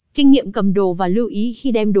kinh nghiệm cầm đồ và lưu ý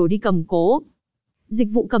khi đem đồ đi cầm cố. Dịch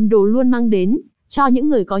vụ cầm đồ luôn mang đến cho những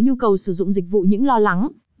người có nhu cầu sử dụng dịch vụ những lo lắng,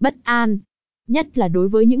 bất an. Nhất là đối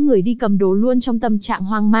với những người đi cầm đồ luôn trong tâm trạng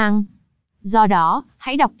hoang mang. Do đó,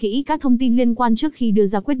 hãy đọc kỹ các thông tin liên quan trước khi đưa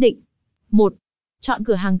ra quyết định. 1. Chọn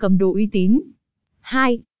cửa hàng cầm đồ uy tín.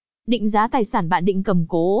 2. Định giá tài sản bạn định cầm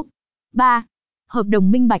cố. 3. Hợp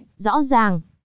đồng minh bạch, rõ ràng.